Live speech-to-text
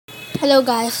Hello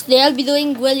guys, today I'll be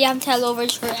doing Guilliaume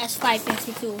tellovers for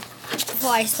S552.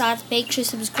 Before I start, make sure to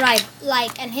subscribe,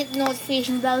 like, and hit the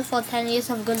notification bell for 10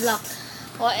 years of good luck.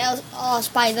 Or else a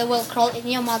spider will crawl in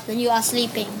your mouth when you are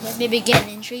sleeping. Let me begin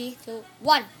in 3, 2,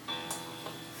 1.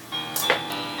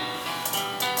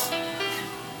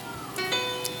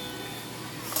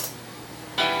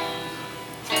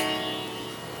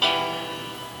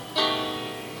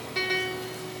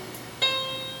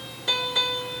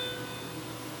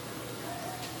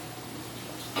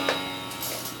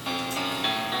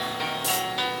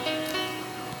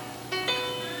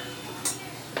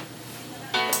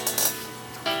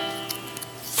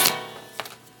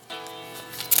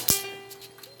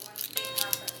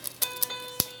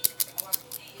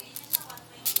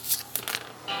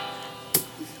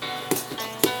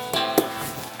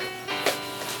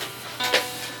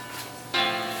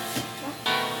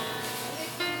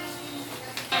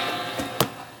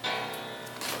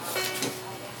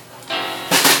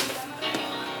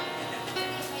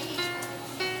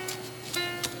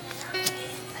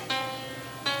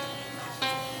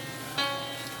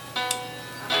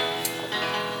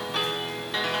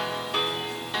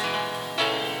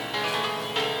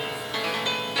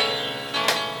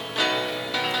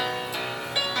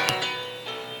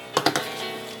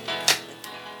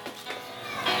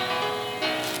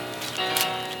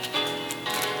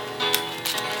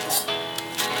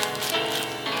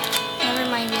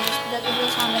 That it will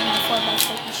sound like my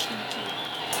 4x4 machine too.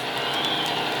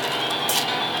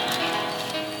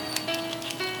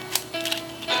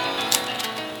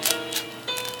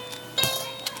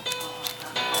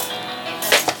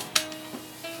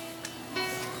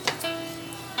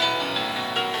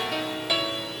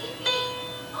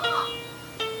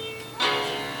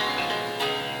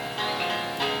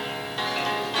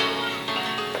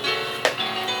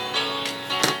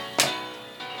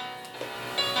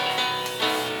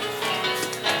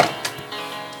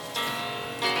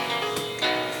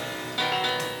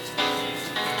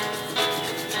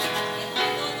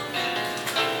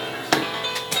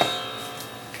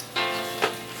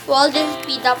 We'll just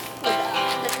speed up with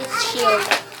this shield.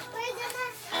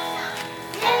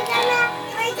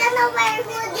 We're gonna wear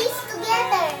hoodies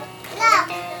together. Look.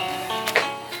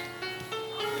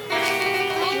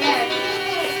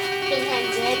 Pink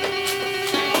and red.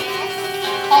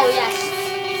 Oh yes.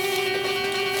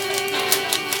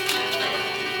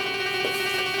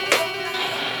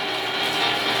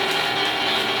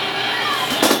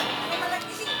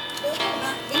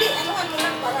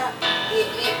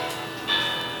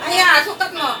 Ayan,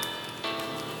 sukat mo.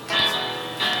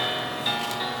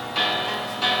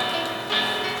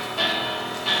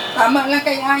 Tama lang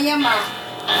kay Ayam ah.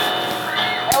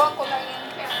 Ewan ko lang yan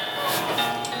siya.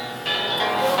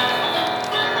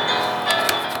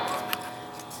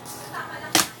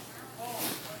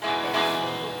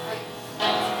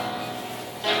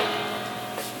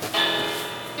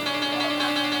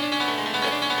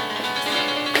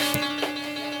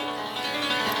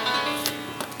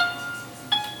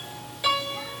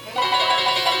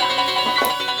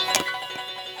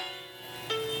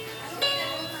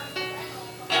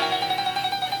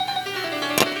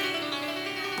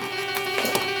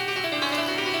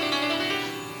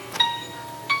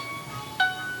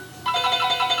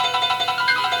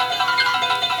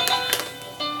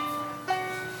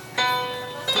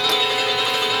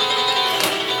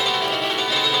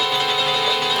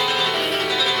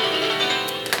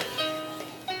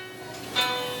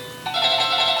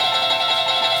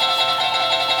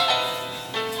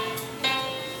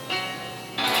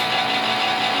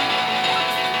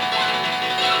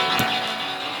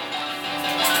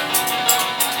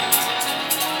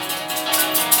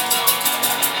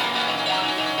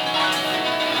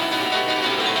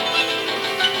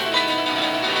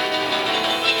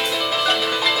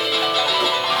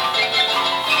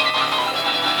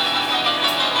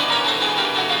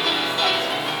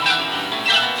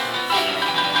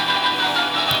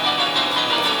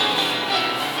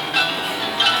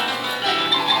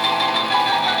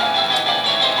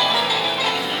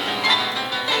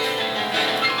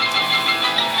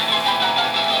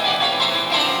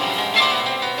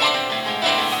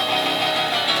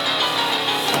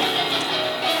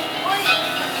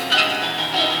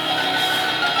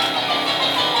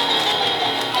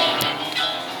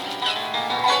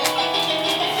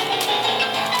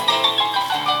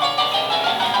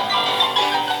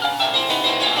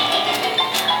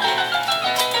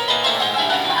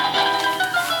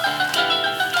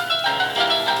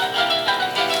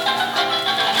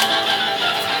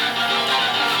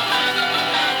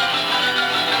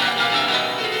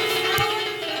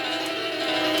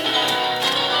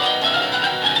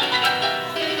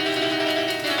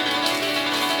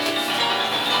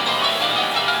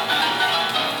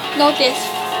 notice,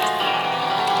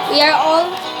 we are all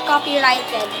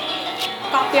copyrighted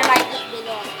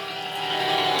below.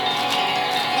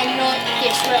 And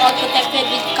notice, we're all protected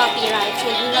with copyright. So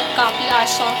do not copy our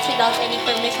songs without any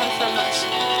permission from us.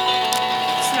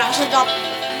 Smash it up.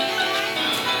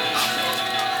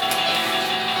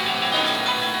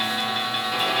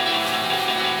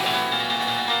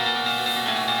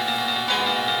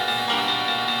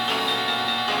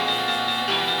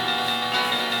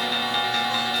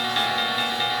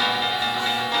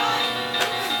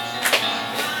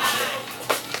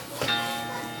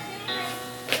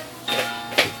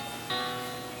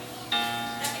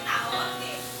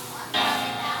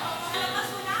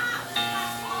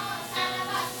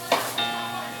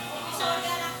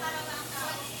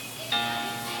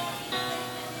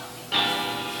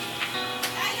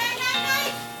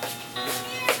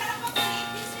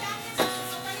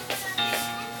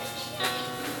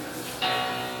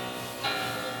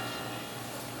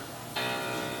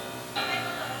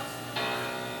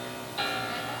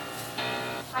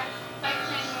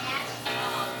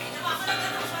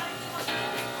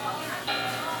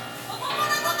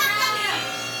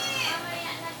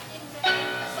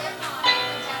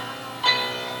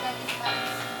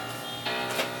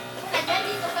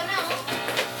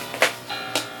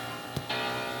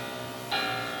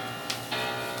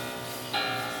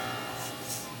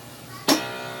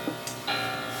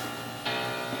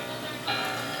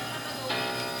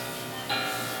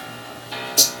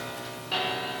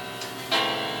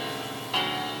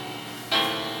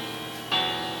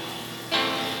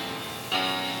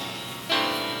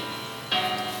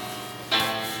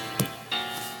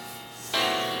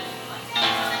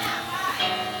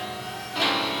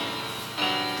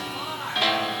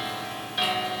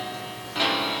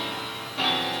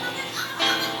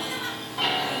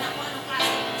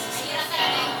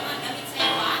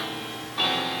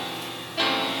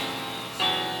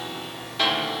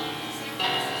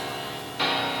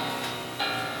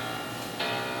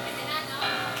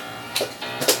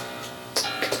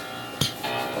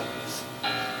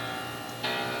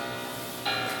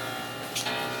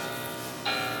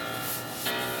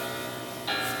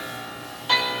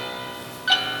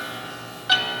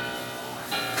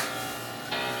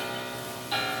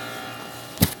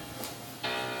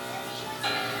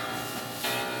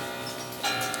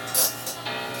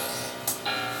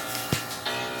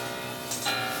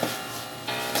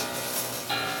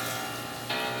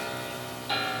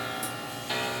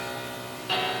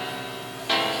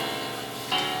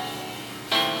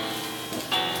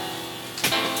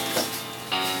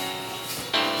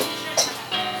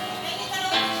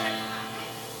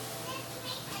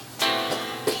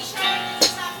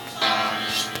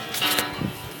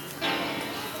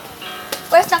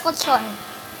 Where's the kutsyon?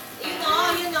 Yun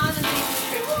o, nandito yung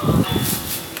shirt mo.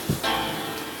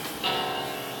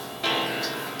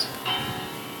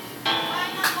 Ay,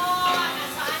 nako,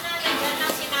 nasaan na? Nandiyan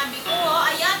lang sinabi ko.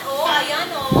 Ayan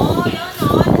o.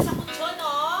 Nasa kutsyon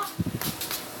o.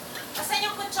 Asan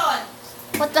yung kutsyon?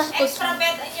 What the Extra kutsyon?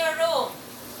 bed in your room.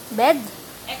 Bed?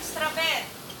 Extra bed.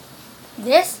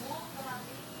 This?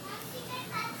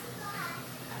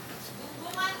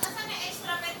 Asan yung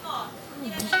extra bed mo?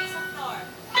 Nilagay sa floor.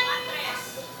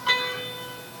 Mattress.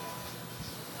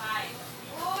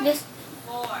 5, This?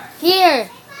 4, Here!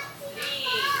 3,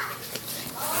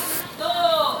 2.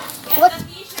 Get What? the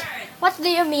t-shirt. What do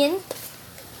you mean?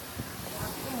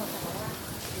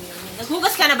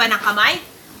 Naghugas ka na ba ng kamay?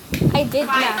 I did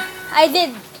na. I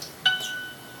did.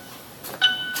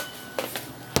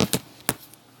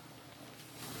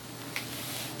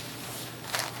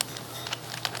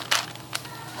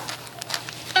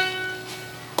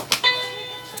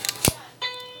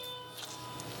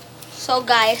 So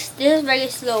guys, this is very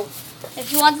slow.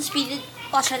 If you want to speed it,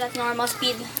 watch it at normal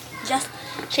speed. Just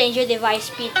change your device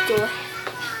speed to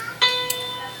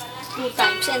 2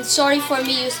 times. And sorry for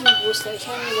me using boosters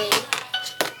anyway.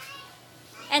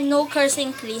 And no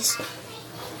cursing, please.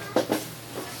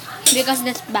 Because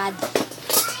that's bad.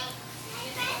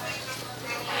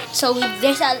 So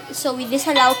we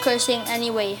disallow cursing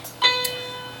anyway.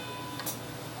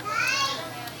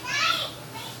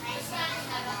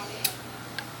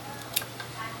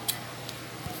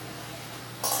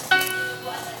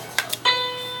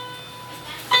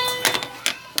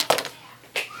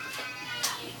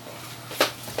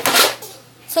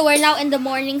 So we're now in the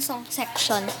morning song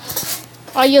section.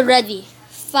 Are you ready?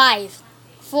 5,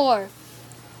 4,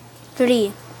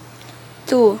 3,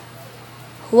 2,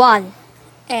 1,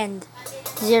 and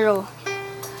 0.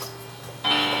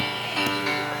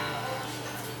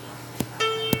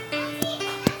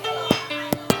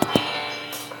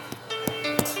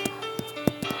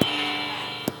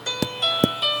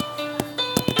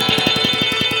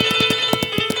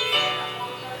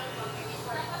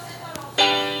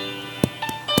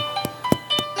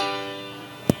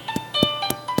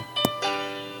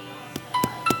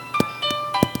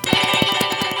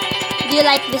 Do you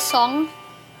like this song?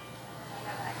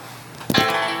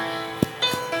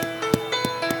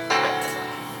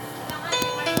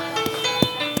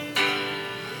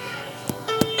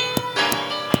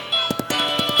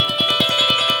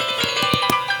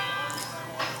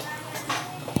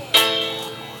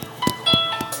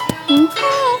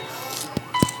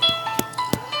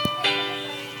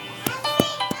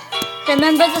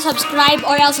 Remember to subscribe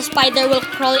or else a spider will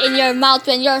crawl in your mouth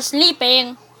when you're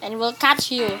sleeping and will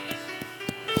catch you.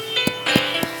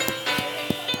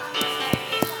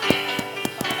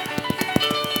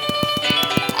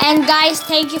 And guys,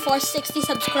 thank you for 60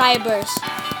 subscribers,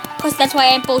 because that's why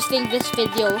I'm posting this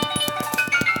video.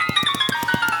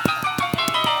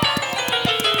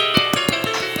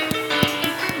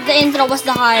 The intro was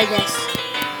the hardest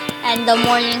and the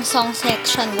morning song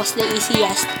section was the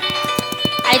easiest.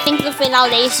 I think the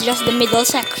finale is just the middle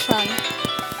section.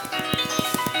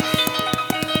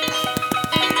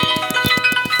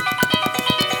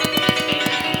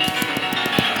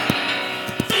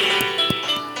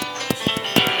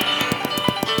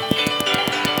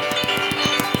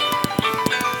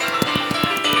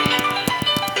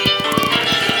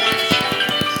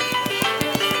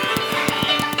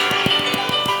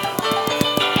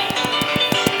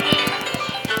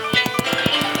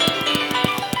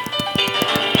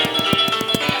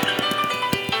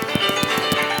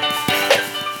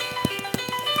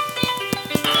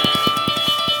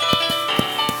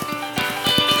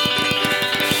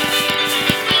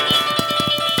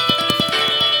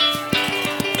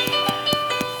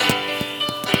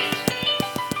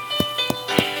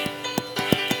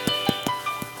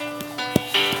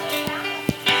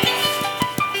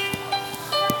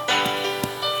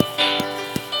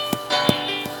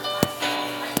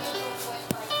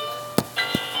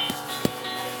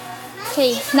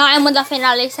 Okay, now I'm on the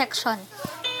finale section.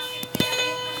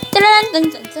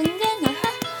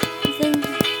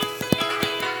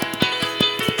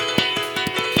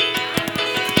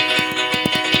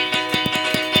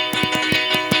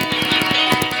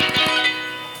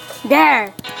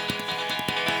 There!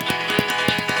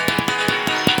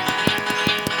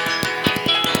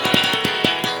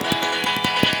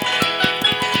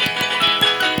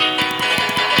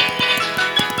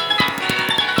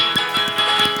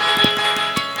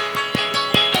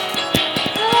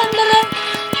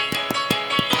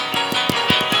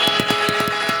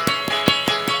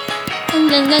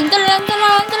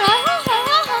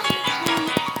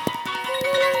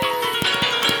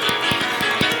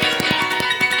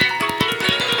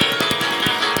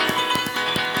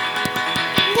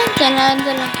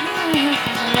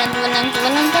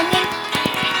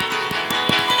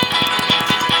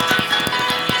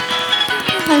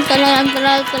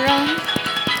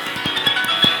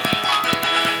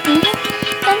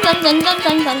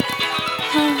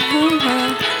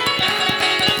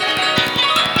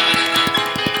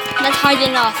 That's hard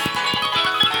enough.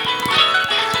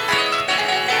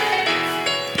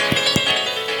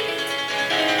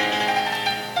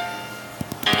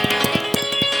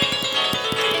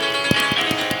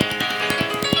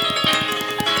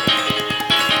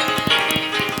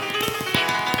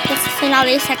 That's the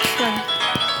finale section.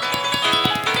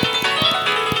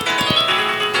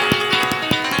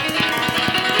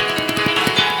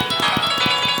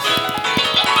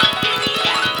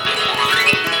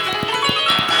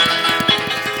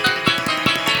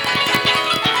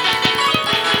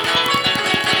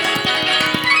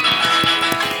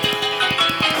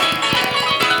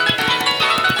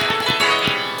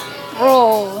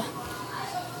 Roll.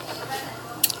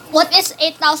 What is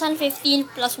 8,015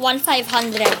 plus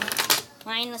 1,500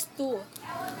 minus 2?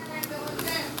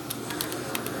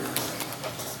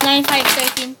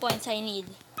 9,513 points I need.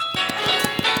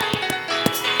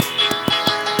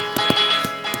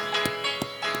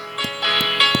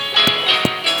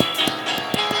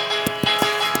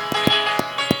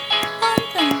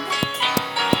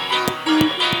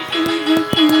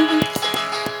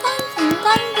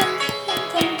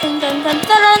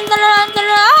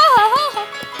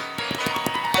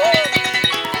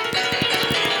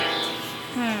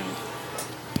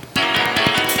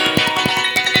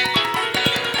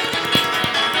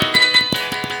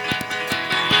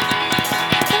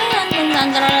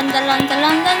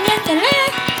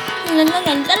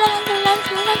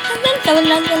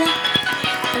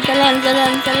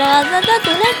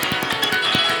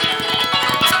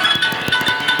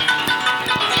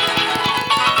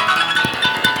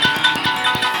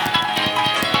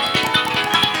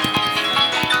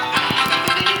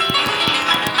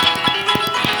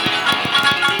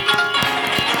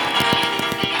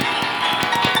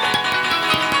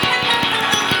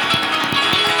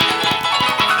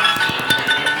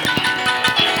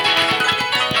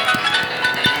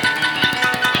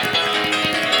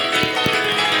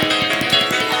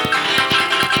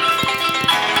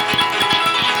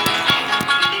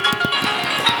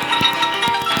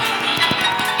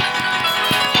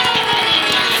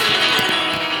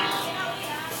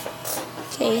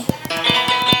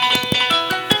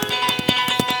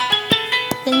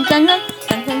 dun, dun,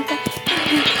 dun, dun, dun, dun.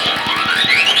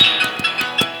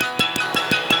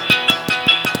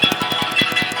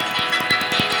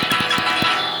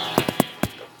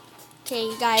 Okay,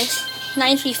 guys,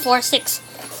 9346.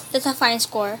 That's a fine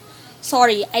score.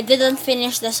 Sorry, I didn't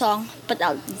finish the song, but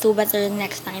I'll do better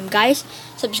next time. Guys,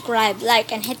 subscribe,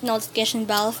 like, and hit notification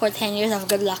bell for 10 years of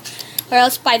good luck. Or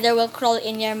else spider will crawl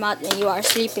in your mouth when you are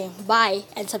sleeping. Bye,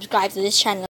 and subscribe to this channel.